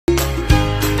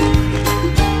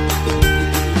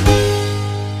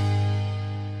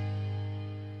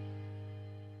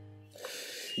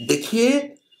देखिए,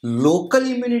 local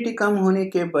immunity कम होने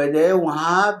के बजाय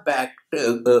वहाँ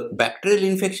बैक्टीरियल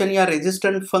इन्फेक्शन या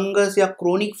रेजिस्टेंट फंगस या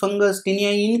क्रोनिक फंगस टिनिया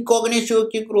इनकॉग्निटियो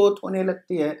की ग्रोथ होने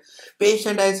लगती है।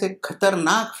 पेशेंट ऐसे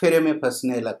खतरनाक फेरे में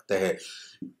फंसने लगते हैं।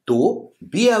 तो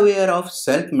be aware of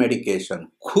self medication,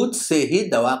 खुद से ही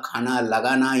दवा खाना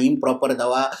लगाना, इम्प्रॉपर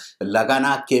दवा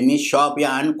लगाना, केमिस्ट शॉप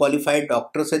या अनक्वालिफाइड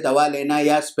डॉक्टर से दवा लेना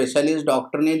या स्पेशलिस्ट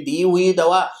डॉक्टर ने दी हुई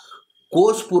दवा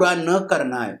कोर्स पूरा न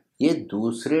करना है। ये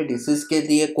दूसरे डिसीज के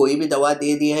लिए कोई भी दवा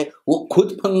दे दी है, वो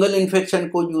खुद फंगल इन्फेक्शन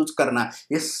को यूज करना,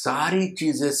 ये सारी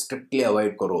चीजें स्ट्रिक्टली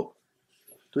अवॉइड करो।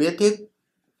 तो ये थी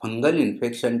फंगल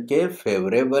इन्फेक्शन के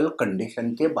फेवरेबल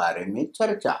कंडीशन के बारे में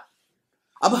चर्चा।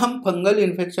 अब हम फंगल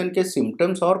इन्फेक्शन के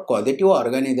सिम्टम्स और कॉजेटिव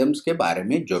ऑर्गेनिजम्स के बारे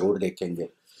में जरूर देखेंगे।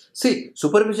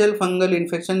 सुपरफिशियल फंगल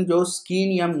इन्फेक्शन जो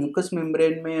स्किन या म्यूकस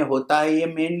मेम्ब्रेन में होता है, ये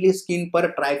मेनली स्किन पर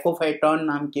ट्राइकोफाइटॉन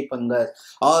नाम की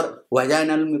फंगस और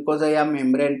वजाइनल म्यूकोसा या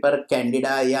मेम्ब्रेन पर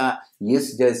कैंडिडा या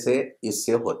यीस्ट जैसे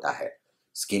इससे होता है।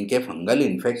 स्किन के फंगल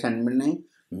इन्फेक्शन में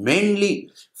मेनली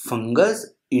फंगस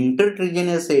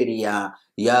इंटरट्रिजिनस एरिया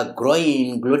या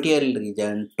groin, gluteal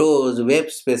region, toes, web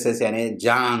spaces यानी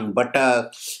जांग,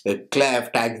 बटक,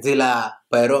 क्लेफ्ट, एक्जिला,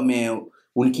 पैरों में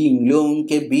उनकी इंगलियों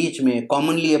के बीच में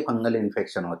कॉमनली ये फंगल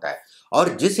इन्फेक्शन होता है। और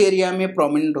जिस एरिया में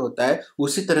प्रोमिनेंट होता है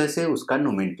उसी तरह से उसका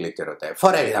नोमेनक्लेचर होता है।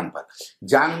 फॉर एग्जांपल,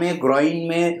 जांग में, ग्रोइन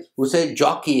में उसे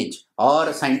जॉक इच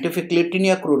और साइंटिफिकली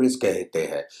टिनिया क्रूरिस कहते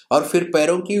हैं। और फिर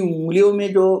पैरों की उंगलियों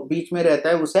में जो बीच में रहता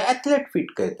है उसे एथलेट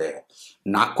फीट कहते हैं।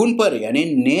 नाखून पर यानी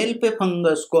नेल पे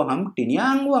फंगस को हम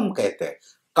टिनिया अंगवम कहते हैं।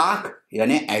 काख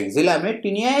यानी एक्जिला में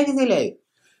टिनिया एक्जिलाई।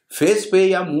 फेस पे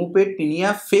या मुंह पे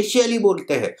टिनिया फेशियली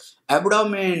बोलते हैं।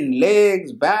 एब्डोमेन,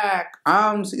 लेग्स, बैक,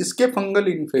 आर्म्स, इसके फंगल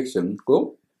इन्फेक्शन को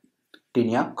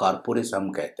टिनिया कॉर्पोरिस हम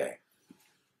कहते हैं।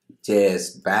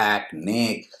 चेस्ट, बैक,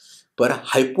 नेक पर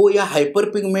हाइपो या hyper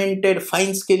pigmented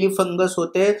fine scaly fungus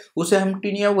होते हैं, उसे हम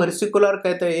टिनिया वर्सिकुलर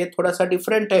कहते हैं। ये थोड़ा सा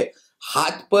डिफरेंट है।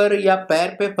 हाथ पर या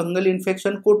पैर पे फंगल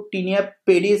इन्फेक्शन को टिनिया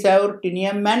पेडिस और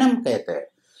टिनिया मैनम कहते हैं।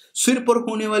 सिर पर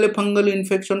होने वाले फंगल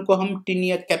इन्फेक्शन को हम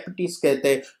टिनिया कैपिटिस कहते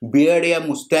हैं। बियर्ड या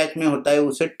मुस्टैच में होता है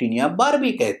उसे टिनिया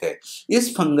बार्बी कहते हैं।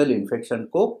 इस फंगल इन्फेक्शन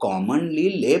को कॉमनली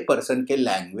ले पर्सन के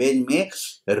लैंग्वेज में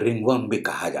रिंगवर्म भी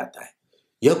कहा जाता है।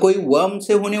 यह कोई वर्म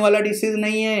से होने वाला डिसीज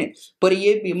नहीं है, पर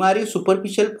यह बीमारी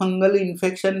सुपरफिशियल फंगल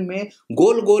इन्फेक्शन में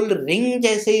गोल गोल रिंग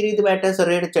जैसे इरिथमेटस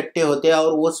रेड चट्टे होते हैं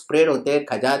और वो स्प्रेड होते हैं,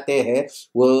 खजाते हैं।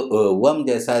 वो वर्म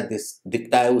जैसा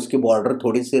दिखता है, उसकी बॉर्डर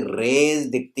थोड़ी सी रेज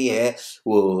दिखती है,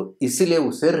 वो इसीलिए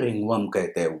उसे रिंगवर्म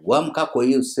कहते हैं। वर्म का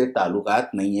कोई उससे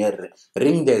ताल्लुकात नहीं है,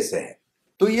 रिंग जैसे है।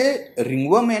 तो ये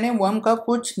रिंगवर्म यानी वर्म का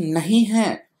कुछ नहीं है।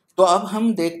 तो अब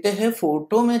हम देखते हैं,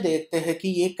 फोटो में देखते हैं कि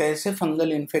ये कैसे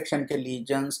फंगल इन्फेक्शन के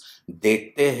लीजन्स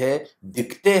दिखते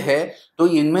हैं। तो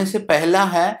इनमें से पहला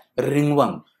है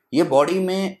रिंगवर्म। ये बॉडी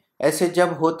में ऐसे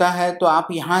जब होता है तो आप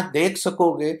यहाँ देख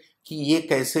सकोगे कि ये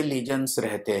कैसे लीजन्स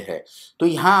रहते हैं। तो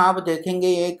यहाँ आप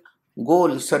देखेंगे एक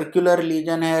गोल सर्कुलर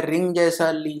लीजन है, रिंग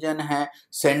जैसा लीजन है,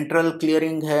 सेंट्रल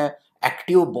क्लियरिंग है,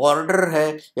 एक्टिव बॉर्डर है,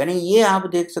 यानी ये आप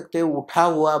देख सकते हैं उठा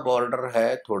हुआ बॉर्डर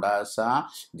है, थोड़ा सा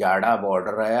जाड़ा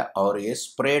बॉर्डर है और ये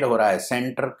स्प्रेड हो रहा है,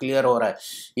 सेंटर क्लियर हो रहा है।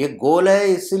 ये गोल है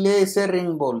इसलिए इसे रिंग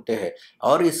बोलते हैं।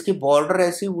 और इसकी बॉर्डर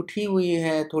ऐसी उठी हुई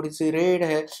है, थोड़ी सी रेड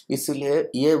है, इसलिए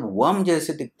ये वर्म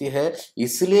जैसे दिखती है,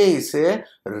 इसलिए इसे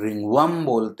रिंगवर्म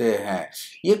बोलते हैं।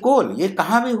 ये गोल ये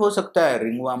कहाँ भी हो सकता है।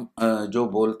 रिंगवर्म जो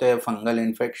बोलते हैं फंगल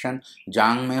इन्फेक्शन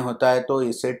जांग में होता है तो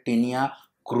इसे टिनिया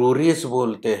क्रूरिस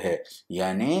बोलते हैं।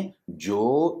 यानी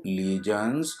जो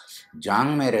लीजन्स जांग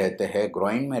में रहते हैं,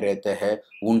 ग्रोइन में रहते हैं,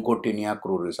 उनको टिनिया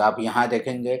क्रूरिस। आप यहाँ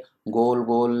देखेंगे गोल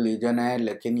गोल लीजन है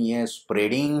लेकिन ये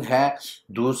स्प्रेडिंग है।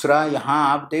 दूसरा यहाँ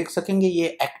आप देख सकेंगे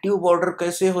ये एक्टिव बॉर्डर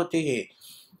कैसे होती है,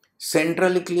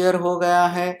 सेंट्रल क्लियर हो गया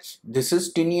है। This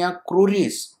is Taenia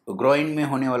cruris, groin में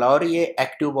होने वाला। और ये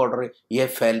एक्टिव बॉर्डर ये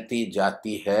फैलती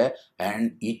जाती है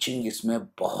एंड ईचिंग इसमें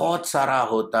बहुत सारा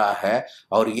होता है।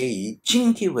 और ये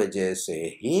ईचिंग की वजह से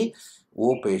ही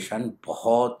वो पेशेंट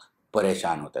बहुत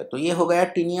परेशान होता है। तो ये हो गया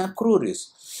टिनिया क्रूरिस।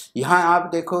 यहाँ आप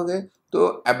देखोगे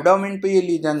तो एब्डोमेन पे ये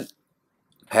लीजन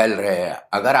फैल रहे हैं।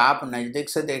 अगर आप नज़दीक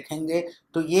से देखेंगे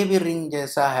तो ये भी रिंग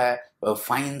जैसा है,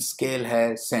 फाइन स्केल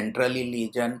है, सेंट्रली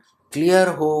लीजन क्लियर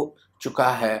हो चुका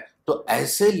है। तो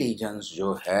ऐसे लीजन्स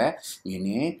जो है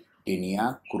इन्हें टिनिया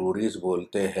क्रूरिस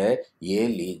बोलते हैं। ये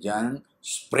लीजन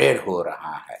स्प्रेड हो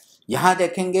रहा है। यहाँ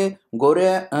देखेंगे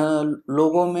गोरे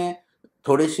लोगों में,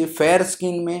 थोड़ी सी फेयर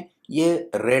स्किन में ये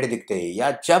रेड दिखते हैं,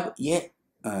 या जब ये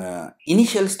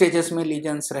इनिशियल स्टेजेस में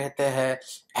लीजन्स रहते हैं,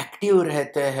 एक्टिव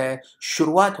रहते हैं,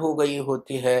 शुरुआत हो गई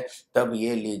होती है, तब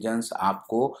ये लीजन्स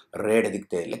आपको रेड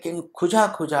दिखते हैं। लेकिन खुजा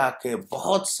खुजा के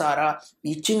बहुत सारा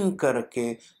इचिंग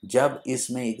करके जब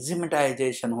इसमें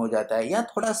एक्जिमेटाइजेशन हो जाता है या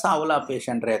थोड़ा सांवला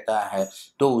पेशेंट रहता है,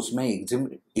 तो उसमें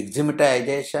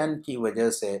एक्जिमेटाइजेशन की वजह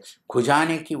से,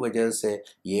 खुजाने की वजह से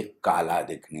ये काला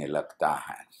दिखने लगता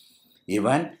है।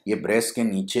 इवन ये ब्रेस्ट के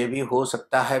नीचे भी हो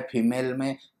सकता है फीमेल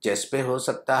में, चेस्ट पे हो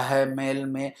सकता है मेल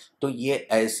में, तो ये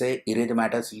ऐसे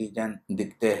इरिथमेटस लीजन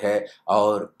दिखते हैं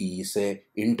और इसे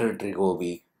इंटरट्रिको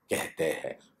भी कहते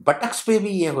हैं। बटक्स पे भी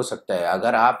ये हो सकता है,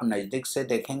 अगर आप नज़दीक से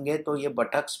देखेंगे तो ये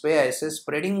बटक्स पे ऐसे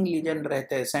स्प्रेडिंग लीजन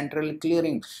रहते हैं, सेंट्रल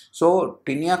क्लियरिंग। सो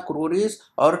टीनिया क्रूरिस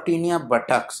और टीनिया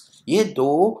बटक्स ये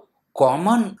दो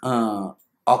कॉमन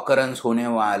ऑकरेंस होने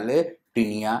वाले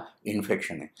टीनिया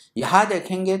इन्फेक्शन है। यहाँ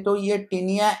देखेंगे तो ये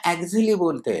टीनिया एक्सिली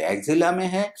बोलते हैं, एक्सिला में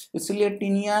है इसलिए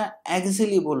टीनिया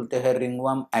एक्सिली बोलते हैं।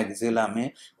 रिंगवर्म एक्सिला में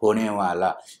होने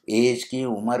वाला, एज की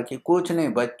उम्र की कुछ नहीं,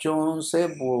 बच्चों से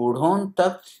बूढ़ों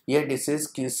तक ये डिसीज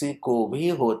किसी को भी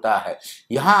होता है।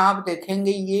 यहाँ आप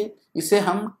देखेंगे ये, इसे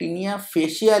हम टीनिया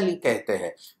फेशियली कहते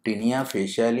हैं। टीनिया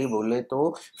फेशियली बोले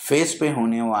तो फेस पे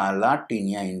होने वाला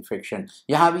टीनिया इन्फेक्शन।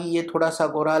 यहाँ भी ये थोड़ा सा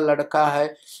गोरा लड़का है,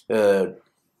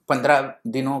 15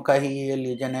 दिनों का ही ये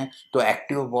लीजन है, तो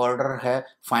एक्टिव बॉर्डर है,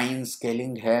 फाइन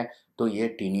स्केलिंग है, तो ये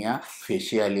टीनिया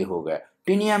फेशियली हो गया।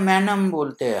 टीनिया मैनम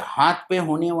बोलते हैं, हाथ पे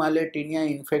होने वाले टीनिया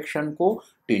इन्फेक्शन को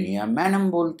टीनिया मैनम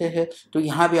बोलते हैं। तो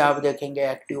यहाँ भी आप देखेंगे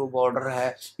एक्टिव बॉर्डर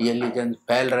है, ये लीजन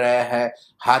फैल रहा है।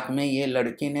 हाथ में ये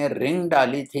लड़की ने रिंग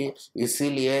डाली थी,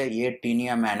 इसीलिए ये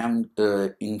टीनिया मैनम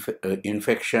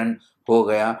इन्फेक्शन हो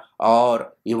गया।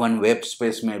 और इवन वेब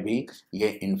स्पेस में भी ये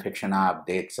इन्फेक्शन आप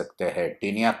देख सकते हैं।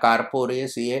 टीनिया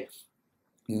कार्पोरेस ये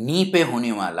नी पे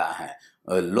होने वाला है,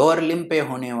 लोअर लिम्ब पे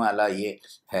होने वाला ये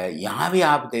है। यहाँ भी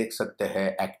आप देख सकते हैं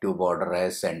एक्टिव बॉर्डर है,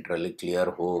 सेंट्रली क्लियर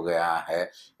हो गया है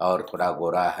और थोड़ा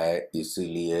गोरा है,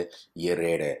 इसीलिए ये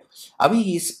रेड है।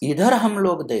 अभी इधर हम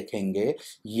लोग देखेंगे,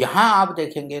 यहाँ आप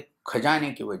देखेंगे खजाने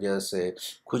की वजह से,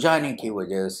 खुजाने की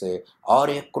वजह से और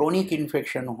ये क्रोनिक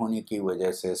इन्फेक्शन होने की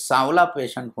वजह से, सांवला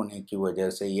पेशेंट होने की वजह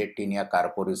से ये टीनिया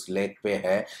कार्पोरिस लेग पे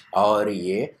है और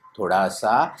ये थोड़ा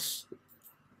सा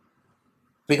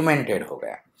पिगमेंटेड हो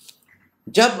गया।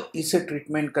 जब इसे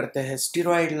ट्रीटमेंट करते हैं,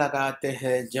 स्टेरॉइड लगाते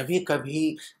हैं, जब भी कभी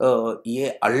ये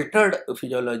अल्टर्ड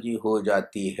फिजियोलॉजी हो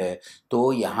जाती है,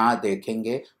 तो यहाँ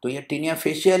देखेंगे तो ये टीनिया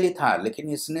फेशियली था, लेकिन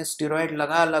इसने स्टेरॉइड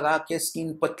लगा लगा के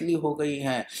स्किन पतली हो गई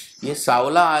है। ये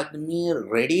सांवला आदमी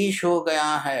रेडिश हो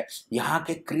गया है, यहाँ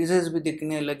के क्रीजेस भी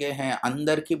दिखने लगे हैं,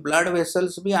 अंदर की ब्लड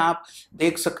वेसल्स भी आप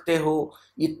देख सकते हो,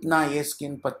 इतना ये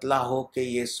स्किन पतला हो के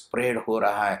ये स्प्रेड हो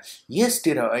रहा है। ये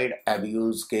स्टेरॉइड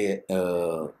अब्यूज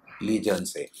के लीजन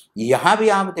से। यहाँ भी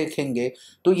आप देखेंगे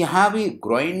तो यहाँ भी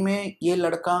ग्रोइन में ये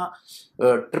लड़का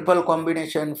ट्रिपल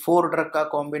कॉम्बिनेशन, 4 ड्रग का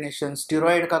कॉम्बिनेशन,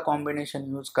 स्टेरॉइड का कॉम्बिनेशन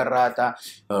यूज कर रहा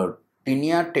था।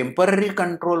 टीनिया टेम्पररी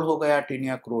कंट्रोल हो गया,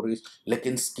 टीनिया क्रोरिस,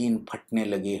 लेकिन स्किन फटने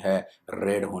लगी है,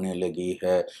 रेड होने लगी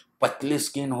है, पतली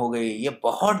स्किन हो गई। ये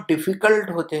बहुत डिफिकल्ट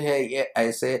होते हैं ये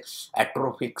ऐसे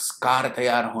एट्रोफिक स्कार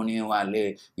तैयार होने वाले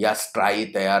या स्ट्राई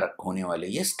तैयार होने वाले,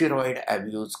 ये स्टेरॉइड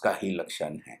अब्यूज का ही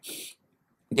लक्षण है।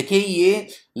 देखिए ये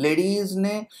लेडीज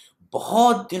ने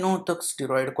बहुत दिनों तक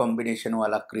स्टेरॉइड कॉम्बिनेशन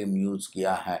वाला क्रीम यूज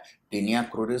किया है। टीनिया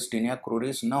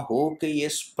क्रूरिस न हो के ये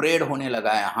स्प्रेड होने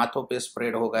लगा है, हाथों पे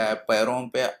स्प्रेड हो गया है, पैरों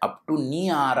पे अप टू नी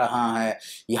आ रहा है,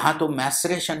 यहाँ तो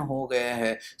मैसरेशन हो गए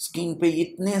हैं, स्किन पे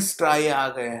इतने स्ट्राई आ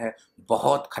गए हैं,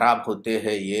 बहुत खराब होते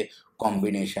हैं ये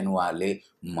कॉम्बिनेशन वाले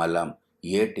मलम।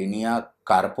 ये टीनिया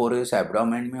कार्पोरिस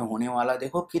एब्डोमेन में होने वाला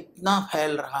देखो कितना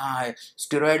फैल रहा है।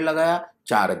 स्टेरॉइड लगाया,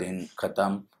 4 दिन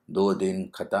खत्म, 2 दिन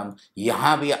खत्म।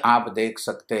 यहाँ भी आप देख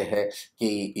सकते हैं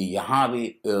कि यहाँ भी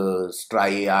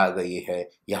स्ट्राई आ गई है,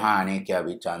 यहाँ आने के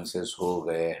भी चांसेस हो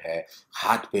गए हैं,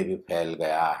 हाथ पे भी फैल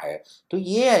गया है। तो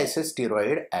ये ऐसे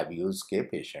स्टेरॉइड अब्यूज के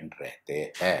पेशेंट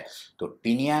रहते हैं। तो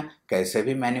टीनिया कैसे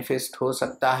भी मैनिफेस्ट हो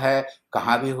सकता है,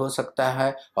 कहाँ भी हो सकता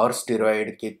है, और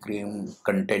स्टेरॉइड की क्रीम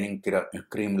कंटेनिंग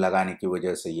क्रीम लगाने की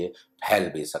वजह से ये फैल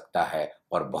भी सकता है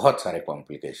और बहुत सारे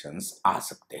कॉम्प्लिकेशंस आ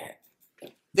सकते हैं।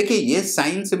 देखिए ये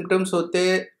साइन सिम्टम्स होते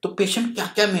हैं तो पेशेंट क्या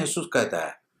क्या महसूस करता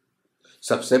है।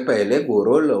 सबसे पहले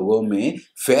गोरो लोगों में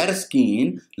फेयर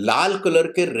स्किन, लाल कलर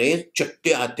के रेज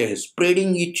चट्टे आते हैं,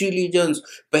 स्प्रेडिंग इची लीजन्स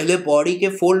पहले बॉडी के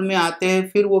फोल्ड में आते हैं,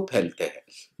 फिर वो फैलते हैं,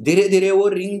 धीरे धीरे वो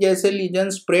रिंग जैसे लीजन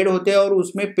स्प्रेड होते हैं और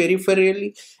उसमें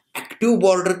पेरिफेरली एक्टिव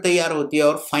बॉर्डर तैयार होती है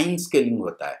और फाइन स्केलिंग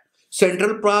होता है।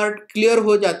 सेंट्रल पार्ट क्लियर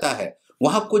हो जाता है,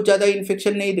 वहां कुछ ज्यादा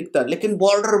इन्फेक्शन नहीं दिखता, लेकिन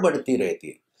बॉर्डर बढ़ती रहती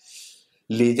है।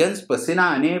 लीजन्स पसीना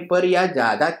आने पर या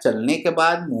ज्यादा चलने के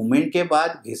बाद, मूवमेंट के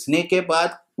बाद, घिसने के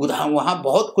बाद उधर वहाँ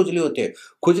बहुत खुजली होती है।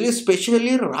 खुजली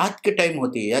स्पेशली रात के टाइम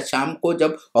होती है या शाम को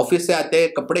जब ऑफिस से आते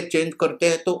हैं, कपड़े चेंज करते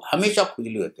हैं तो हमेशा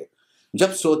खुजली होती है।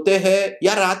 जब सोते हैं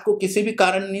या रात को किसी भी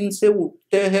कारण नींद से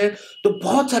उठते हैं तो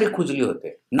बहुत सारी खुजली होते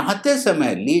हैं। नहाते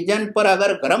समय लीजन पर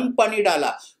अगर गर्म पानी डाला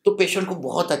तो पेशेंट को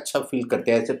बहुत अच्छा फील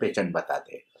करते हैं, ऐसे पेशेंट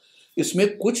बताते हैं।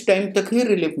 इसमें कुछ टाइम तक ही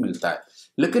रिलीफ मिलता है,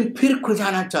 लेकिन फिर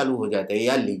खुजाना चालू हो जाता है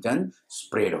या लीजन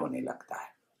स्प्रेड होने लगता है।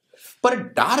 पर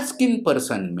डार्क स्किन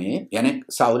पर्सन में यानी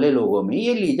सावले लोगों में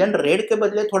ये लीजन रेड के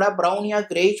बदले थोड़ा ब्राउन या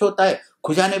ग्रेइश होता है।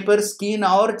 खुजाने पर स्किन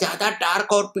और ज्यादा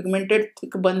डार्क और पिगमेंटेड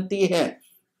थिक बनती है।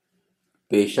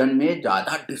 पेशेंट में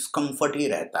ज्यादा डिस्कम्फर्ट ही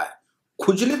रहता है,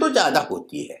 खुजली तो ज्यादा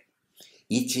होती है,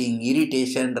 इचिंग,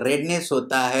 इरिटेशन, रेडनेस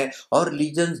होता है और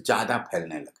लीजन्स ज्यादा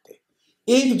फैलने लगते हैं।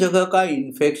 एक जगह का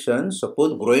इन्फेक्शन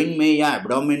सपोज ग्रोइन में या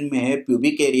एब्डोमेन में है,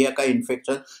 प्यूबिक एरिया का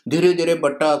इन्फेक्शन धीरे धीरे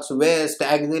buttocks, waste,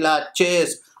 axilla,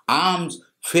 chest, arms,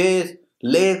 face,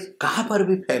 legs कहां पर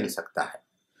भी फैल सकता है।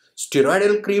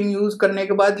 स्टेरॉयडल क्रीम यूज करने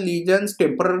के बाद लीजन्स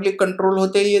टेम्पररी कंट्रोल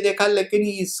होते हैं ये देखा, लेकिन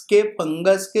इसके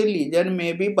फंगस के लीजन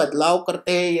में भी बदलाव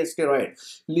करते हैं ये स्टेरॉयड।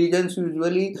 लीजन्स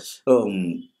यूजुअली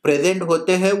प्रेजेंट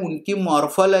होते हैं, उनकी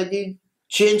मॉर्फोलॉजी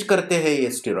चेंज करते हैं ये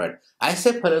स्टेरॉयड।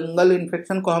 ऐसे फंगल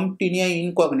इन्फेक्शन को हम टीनिया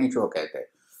इनकॉग्निटो कहते हैं।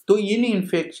 तो इन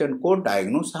इन्फेक्शन को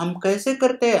डायग्नोस हम कैसे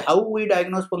करते हैं? How we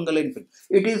diagnose fungal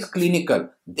infection? It is clinical,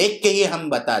 देख के ही हम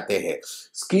बताते हैं।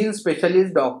 स्किन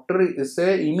स्पेशलिस्ट डॉक्टर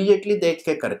इसे इमीडिएटली देख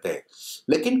के करते हैं,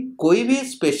 लेकिन कोई भी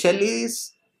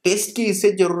स्पेशलिस्ट टेस्ट की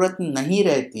इसे जरूरत नहीं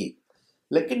रहती।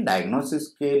 लेकिन डायग्नोसिस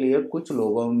के लिए कुछ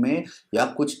लोगों में या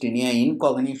कुछ टीनिया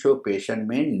इनकॉग्निटो पेशेंट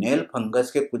में नेल फंगस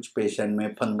के, कुछ पेशेंट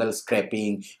में फंगल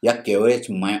स्क्रैपिंग या केओएच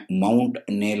माउंट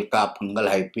नेल का फंगल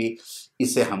हाइपी,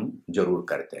 इसे हम जरूर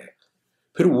करते हैं।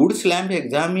 फिर वुड स्लैम्प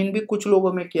एग्जामिन भी कुछ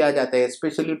लोगों में किया जाता है,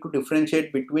 स्पेशली टू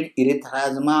डिफरेंशिएट बिटवीन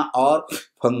इरिथ्राजमा और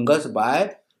फंगस बाय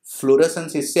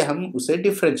फ्लोरेसेंस। इससे हम उसे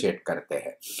डिफरेंशिएट करते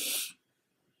हैं।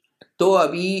 तो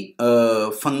अभी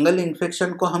फंगल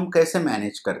इन्फेक्शन को हम कैसे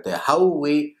मैनेज करते हैं? How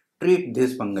we treat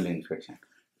this fungal infection?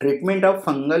 Treatment of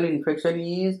fungal infection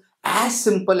is as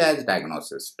simple as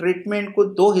diagnosis. Treatment को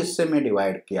दो हिस्से में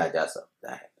डिवाइड किया जा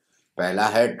सकता है। पहला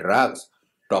है ड्रग्स,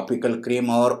 टॉपिकल क्रीम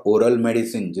और ओरल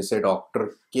मेडिसिन जिसे डॉक्टर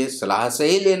के सलाह से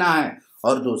ही लेना है,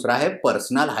 और दूसरा है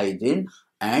personal hygiene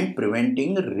and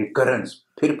preventing recurrence,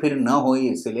 फिर न हो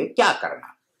इसलिए क्या करना।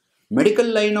 मेडिकल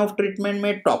लाइन ऑफ ट्रीटमेंट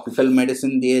में टॉपिकल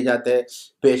मेडिसिन दिए जाते हैं।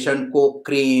 पेशेंट को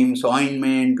creams,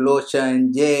 ointment, lotion,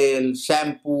 jail,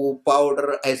 shampoo,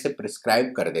 powder ऐसे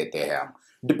प्रिस्क्राइब कर देते हैं हम,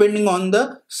 depending on the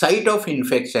site of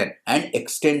infection and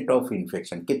extent of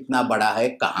infection, कितना बड़ा है,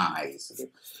 कहाँ है। इसलिए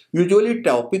यूजुअली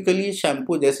टॉपिकली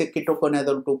शैम्पू जैसे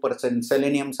ketoconazole 2%,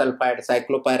 selenium sulphide,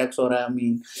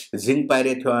 साइक्लोपायरेक्सोरामीन, zinc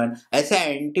pyrethrin, ऐसे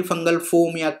एंटी फंगल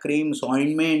फोम या creams,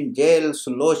 ointment, gels,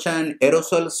 lotion,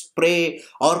 aerosol spray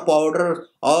और पाउडर,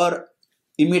 और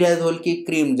इमिडाजोल की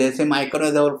क्रीम जैसे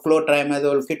माइक्रोनाजोल,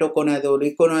 क्लोट्राइमाजोल, कीटोकोनाजोल,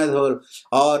 इकोनाजोल,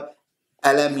 और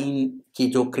एलामीन की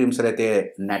जो क्रीम्स रहते हैं,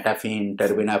 नेटाफिन,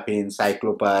 टर्बिनाफिन,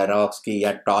 साइक्लोपायरॉक्स की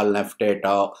या टॉल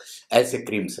नेफ्टेटॉ, ऐसे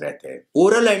क्रीम्स रहते हैं।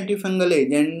 ओरल एंटीफंगल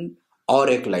एजेंट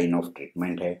और एक लाइन ऑफ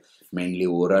ट्रीटमेंट है। मेनली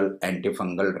ओरल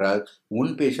एंटीफंगल ड्रग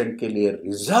उन पेशेंट के लिए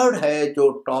रिजर्व्ड है जो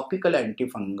टॉपिकल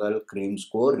एंटीफंगल क्रीम्स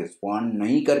को रिस्पॉन्ड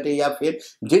नहीं करते, या फिर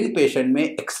जिन पेशेंट में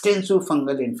एक्सटेंसिव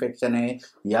फंगल इन्फेक्शन है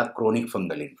या क्रोनिक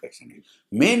फंगल इन्फेक्शन है।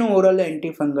 मेन ओरल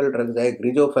एंटीफंगल ड्रग्स है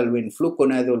ग्रिजोफेल्विन,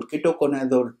 फ्लूकोनाजोल,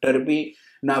 कीटोकोनाजोल,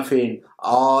 टर्बिनाफिन,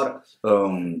 और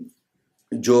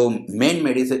जो मेन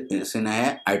मेडिसिन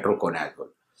है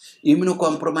आइट्रोकोनाजोल।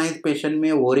 इम्यूनोकॉम्प्रोमाइज पेशेंट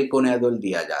में वोरिकोनाजोल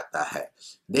दिया जाता है।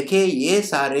 देखिए ये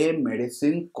सारे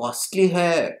मेडिसिन कॉस्टली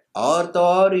है, और तो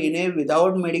और इन्हें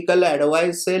विदाउट मेडिकल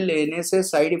एडवाइस से लेने से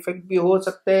साइड इफेक्ट भी हो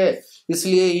सकते हैं।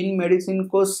 इसलिए इन मेडिसिन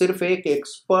को सिर्फ एक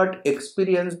एक्सपर्ट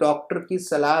एक्सपीरियंस डॉक्टर की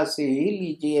सलाह से ही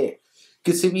लीजिए।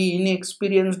 किसी भी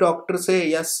इनएक्सपीरियंस डॉक्टर से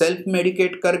या सेल्फ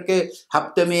मेडिकेट करके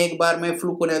हफ्ते में एक बार मैं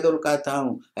फ्लूकोनाजोल खाता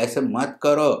हूँ, ऐसे मत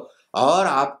करो। और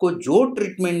आपको जो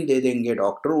ट्रीटमेंट दे देंगे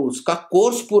डॉक्टर, उसका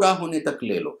कोर्स पूरा होने तक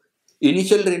ले लो।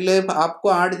 इनिशियल रिलीफ आपको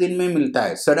 8 दिन में मिलता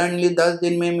है, सडनली 10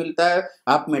 दिन में मिलता है,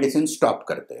 आप मेडिसिन स्टॉप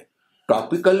करते हैं।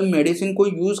 टॉपिकल मेडिसिन को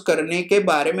यूज करने के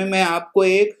बारे में मैं आपको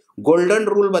एक गोल्डन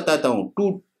रूल बताता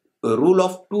हूँ, रूल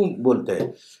ऑफ 2 बोलते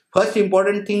हैं। फर्स्ट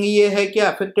इंपॉर्टेंट थिंग ये है कि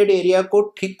अफेक्टेड एरिया को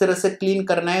ठीक तरह से क्लीन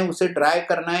करना है, उसे ड्राई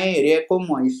करना है, एरिया को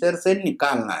मॉइस्चर से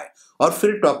निकालना है, और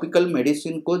फिर टॉपिकल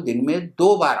मेडिसिन को दिन में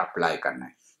 2 बार अप्लाई करना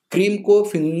है। क्रीम को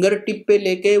फिंगर टिप पे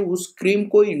लेके उस क्रीम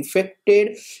को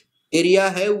इन्फेक्टेड एरिया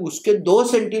है उसके 2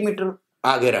 सेंटीमीटर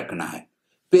आगे रखना है।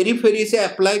 पेरीफेरी से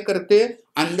अप्लाई करते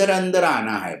अंदर अंदर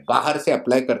आना है, बाहर से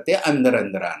अप्लाई करते अंदर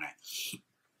अंदर आना है।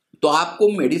 तो आपको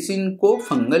मेडिसिन को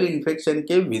फंगल इन्फेक्शन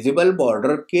के विजिबल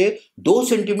बॉर्डर के 2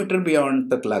 सेंटीमीटर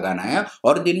बियॉन्ड तक लगाना है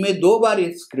और दिन में 2 बार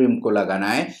इस क्रीम को लगाना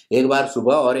है, एक बार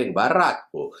सुबह और एक बार रात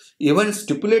को। इवन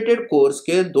स्टिपुलेटेड कोर्स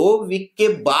के 2 वीक के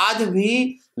बाद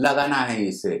भी लगाना है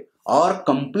इसे, और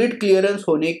कंप्लीट क्लियरेंस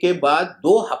होने के बाद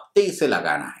 2 हफ्ते इसे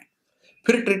लगाना है।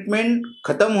 फिर ट्रीटमेंट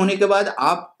खत्म होने के बाद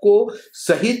आपको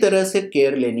सही तरह से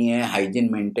केयर लेनी है, हाइजीन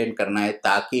मेंटेन करना है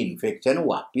ताकि इन्फेक्शन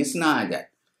वापस ना आ जाए।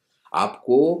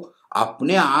 आपको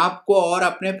अपने आप को और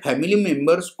अपने फैमिली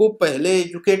मेंबर्स को पहले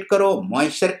एजुकेट करो,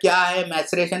 मॉइस्चर क्या है,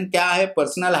 मैसरेशन क्या है,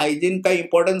 पर्सनल हाइजीन का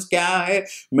इंपॉर्टेंस क्या है,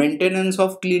 मेंटेनेंस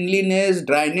ऑफ क्लीनलीनेस,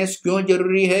 ड्राइनेस क्यों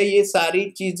जरूरी है, ये सारी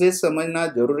चीजें समझना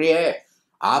जरूरी है।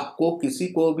 आपको किसी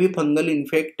को भी फंगल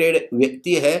इन्फेक्टेड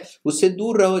व्यक्ति है उससे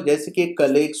दूर रहो, जैसे कि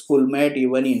colleague, schoolmate,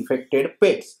 even infected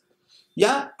pets,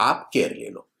 या आप केयर ले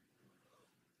लो।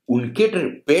 उनके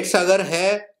पेट्स अगर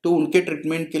है तो उनके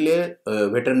ट्रीटमेंट के लिए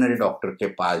वेटरनरी डॉक्टर के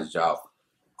पास जाओ,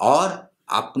 और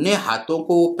अपने हाथों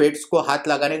को, पेट्स को हाथ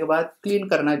लगाने के बाद क्लीन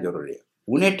करना जरूरी है,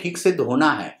 उन्हें ठीक से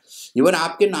धोना है। इवन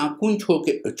आपके नाखून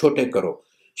छोटे करो,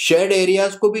 शेड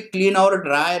एरियाज को भी क्लीन और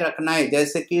ड्राई रखना है,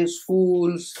 जैसे कि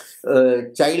स्कूल्स,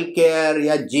 चाइल्ड केयर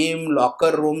या जिम,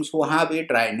 लॉकर रूम्स, वहां भी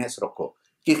ड्राइनेस रखो।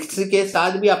 किसी के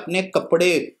साथ भी अपने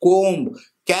कपड़े, कोम्ब,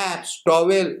 कैप्स,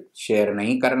 टॉवेल शेयर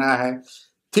नहीं करना है।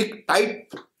 थिक टाइट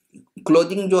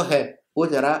क्लोथिंग जो है वो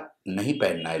जरा नहीं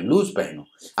पहनना है, लूज पहनो।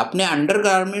 अपने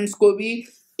अंडरगारमेंट्स को भी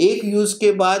एक यूज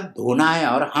के बाद धोना है,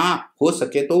 और हाँ हो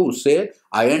सके तो उससे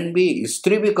आयरन भी,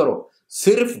 इस्त्री भी करो।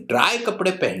 सिर्फ ड्राई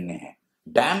कपड़े पहनने हैं,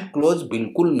 डैम्प क्लोथ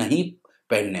बिल्कुल नहीं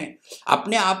पहनने।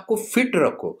 अपने आप को फिट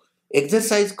रखो,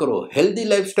 एक्सरसाइज करो, हेल्दी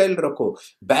लाइफस्टाइल रखो,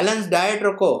 बैलेंस डाइट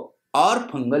रखो, और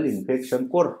फंगल इन्फेक्शन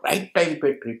को राइट टाइम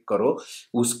पे ट्रीट करो,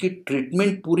 उसकी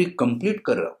ट्रीटमेंट पूरी कंप्लीट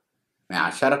करो। मैं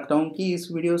आशा रखता हूं कि इस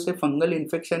वीडियो से फंगल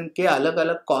इन्फेक्शन के अलग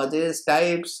अलग कॉजेस,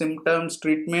 टाइप्स, सिम्टम्स,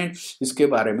 ट्रीटमेंट, इसके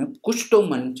बारे में कुछ तो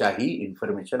मनचाही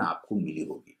इंफॉर्मेशन आपको मिली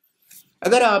होगी।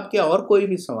 अगर आपके और कोई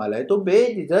भी सवाल है तो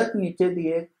बेझिझक नीचे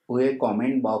दिए हुए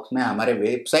कमेंट बॉक्स में हमारे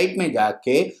वेबसाइट में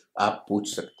जाके आप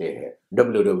पूछ सकते हैं,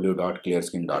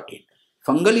 www.clearskin.in।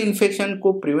 फंगल इन्फेक्शन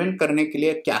को प्रिवेंट करने के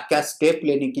लिए क्या क्या स्टेप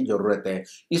लेने की जरूरत है,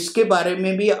 इसके बारे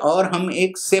में भी और हम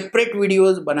एक सेपरेट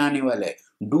वीडियोस बनाने वाले हैं,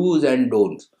 डूज एंड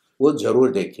डोंट्स, वो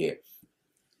जरूर देखिए।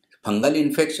 फंगल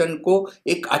इन्फेक्शन को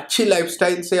एक अच्छी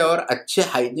लाइफस्टाइल से और अच्छे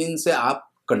हाइजीन से आप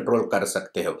कंट्रोल कर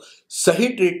सकते हो। सही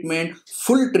ट्रीटमेंट,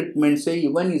 फुल ट्रीटमेंट से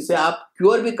इवन इसे आप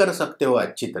क्योर भी कर सकते हो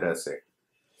अच्छी तरह से।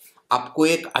 आपको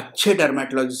एक अच्छे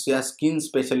डर्मेटोलॉजिस्ट या स्किन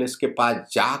स्पेशलिस्ट के पास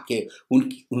जाके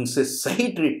उनसे सही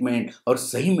ट्रीटमेंट और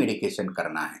सही मेडिकेशन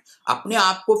करना है। अपने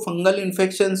आप को फंगल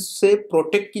इन्फेक्शन से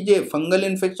प्रोटेक्ट कीजिए, फंगल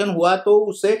इन्फेक्शन हुआ तो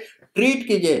उसे ट्रीट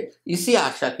कीजिए। इसी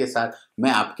आशा के साथ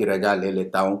मैं आपकी रजा ले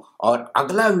लेता हूं, और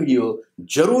अगला वीडियो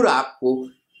जरूर आपको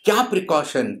क्या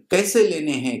प्रिकॉशन कैसे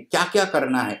लेने हैं, क्या क्या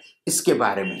करना है, इसके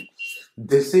बारे में।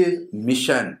 This is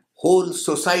mission, whole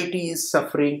society is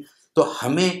suffering, तो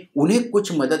हमें उन्हें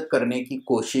कुछ मदद करने की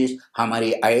कोशिश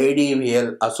हमारी IIDVL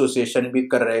एसोसिएशन भी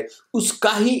कर रहे,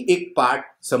 उसका ही एक पार्ट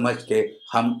समझ के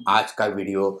हम आज का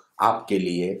वीडियो आपके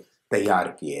लिए तैयार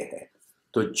किए हैं।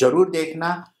 तो जरूर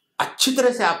देखना, अच्छी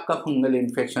तरह से आपका फंगल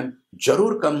इन्फेक्शन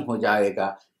जरूर कम हो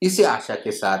जाएगा। इसी आशा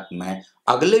के साथ मैं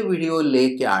अगले वीडियो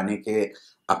लेके आने के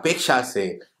अपेक्षा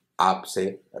से आपसे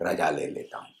रजा ले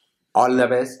लेता हूँ। ऑल द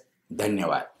बेस्ट,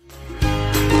 धन्यवाद।